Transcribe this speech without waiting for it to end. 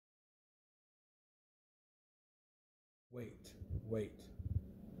Wait, wait,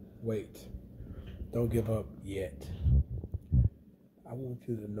 wait. Don't give up yet. I want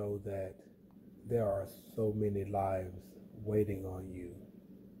you to know that there are so many lives waiting on you.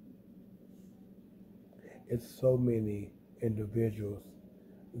 It's so many individuals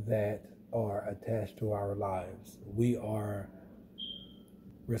that are attached to our lives. We are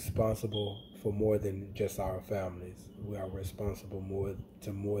responsible for more than just our families. We are responsible more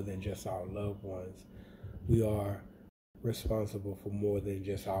than just our loved ones. We are responsible for more than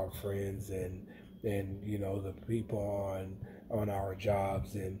just our friends and the people on our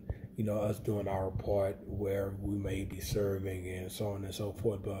jobs and us doing our part where we may be serving and so on and so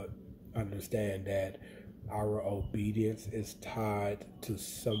forth. But understand that our obedience is tied to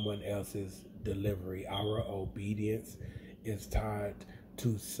someone else's delivery. Our obedience is tied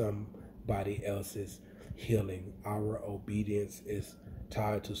to somebody else's healing. Our obedience is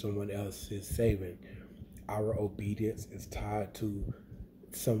tied to someone else's saving. Our obedience is tied to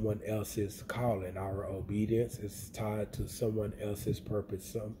someone else's calling. Our obedience is tied to someone else's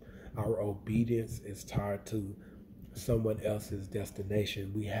purpose. Our obedience is tied to someone else's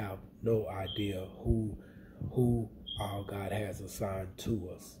destination. We have no idea who our God has assigned to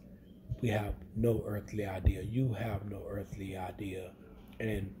us. We have no earthly idea. You have no earthly idea.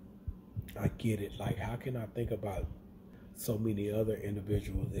 And I get it. Like, how can I think about so many other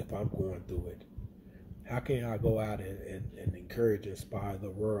individuals if I'm going through it? How can I go out and encourage, inspire the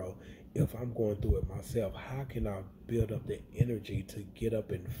world if I'm going through it myself? How can I build up the energy to get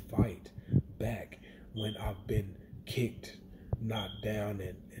up and fight back when I've been kicked, knocked down,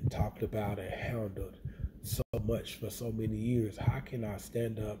 and talked about and handled so much for so many years? How can I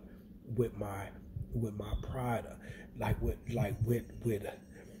stand up with my pride,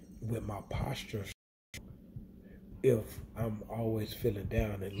 with my posture, if I'm always feeling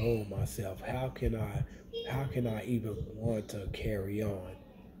down and low on myself? How can I even want to carry on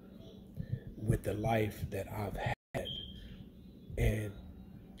with the life that I've had? And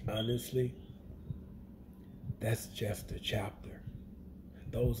honestly, that's just a chapter.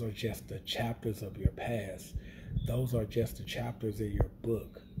 Those are just the chapters of your past. Those are just the chapters in your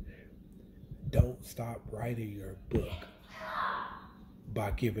book. Don't stop writing your book by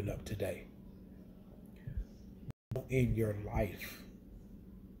giving up today. In your life,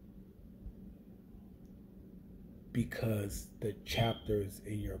 because the chapters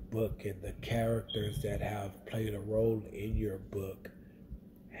in your book and the characters that have played a role in your book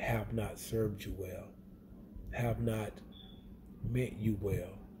have not served you well, have not meant you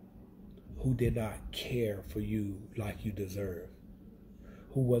well, who did not care for you like you deserve,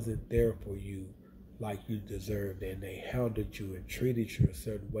 who wasn't there for you like you deserved, and they handled you and treated you a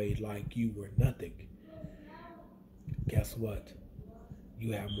certain way like you were nothing. Guess what?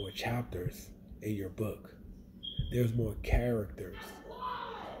 You have more chapters in your book. There's more characters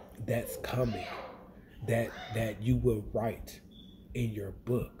that's coming that you will write in your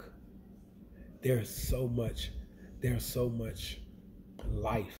book. There's so much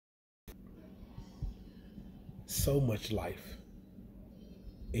life, so much life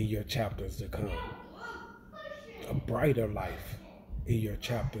in your chapters to come. A brighter life in your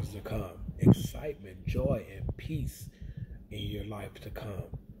chapters to come. Excitement, joy, and peace in your life to come.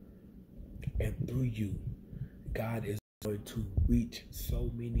 And through you, God is going to reach so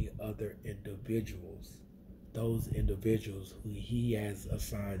many other individuals, those individuals who He has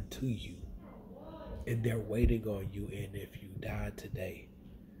assigned to you. And they're waiting on you. And if you die today,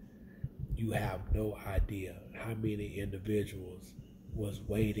 you have no idea how many individuals was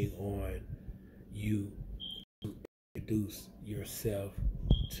waiting on you to introduce yourself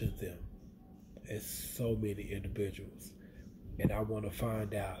to them. It's so many individuals. And I want to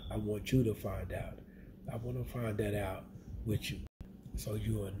find out. I want you to find out. I want to find that out with you, so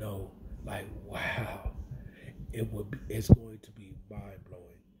you will know, like, wow, it's going to be mind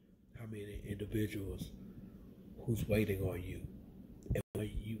blowing how many individuals who's waiting on you. And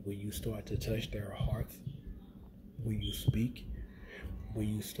when you start to touch their hearts, when you speak, when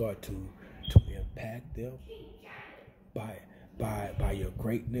you start to impact them by your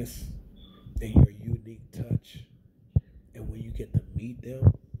greatness and your unique touch, and when you get to meet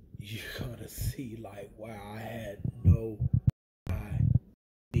them, you're gonna see, like, wow, I had no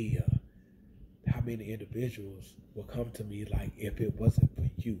idea how many individuals will come to me, like, if it wasn't for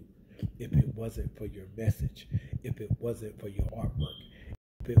you, if it wasn't for your message, if it wasn't for your artwork,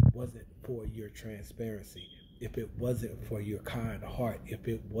 if it wasn't for your transparency, if it wasn't for your kind heart, if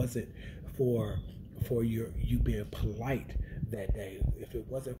it wasn't for you being polite that day, if it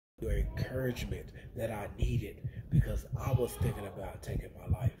wasn't for your encouragement that I needed because I was thinking about taking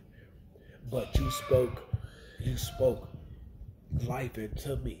my life, but you spoke You spoke life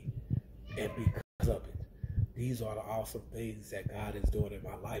into me, and because of it, these are the awesome things that God is doing in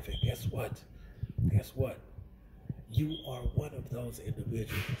my life. And guess what? Guess what? You are one of those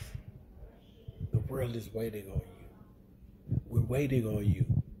individuals. The world is waiting on you. We're waiting on you.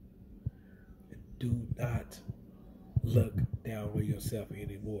 Do not look down on yourself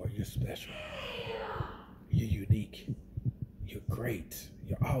anymore. You're special. You're unique. You're great.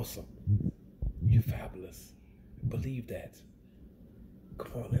 You're awesome. You're fabulous. Believe that.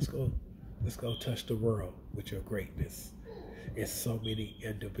 Come on, let's go. Let's go touch the world with your greatness. There's so many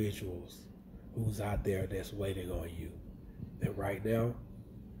individuals who's out there that's waiting on you. And right now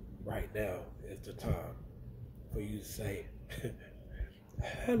is the time for you to say,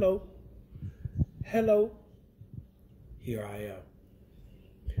 hello, hello, here I am.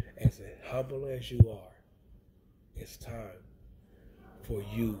 As humble as you are, it's time for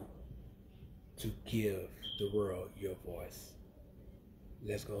you to give the world your voice.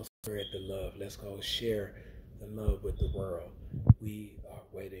 Let's go spread the love. Let's go share the love with the world. We are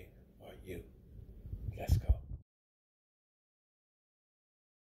waiting on you. Let's go.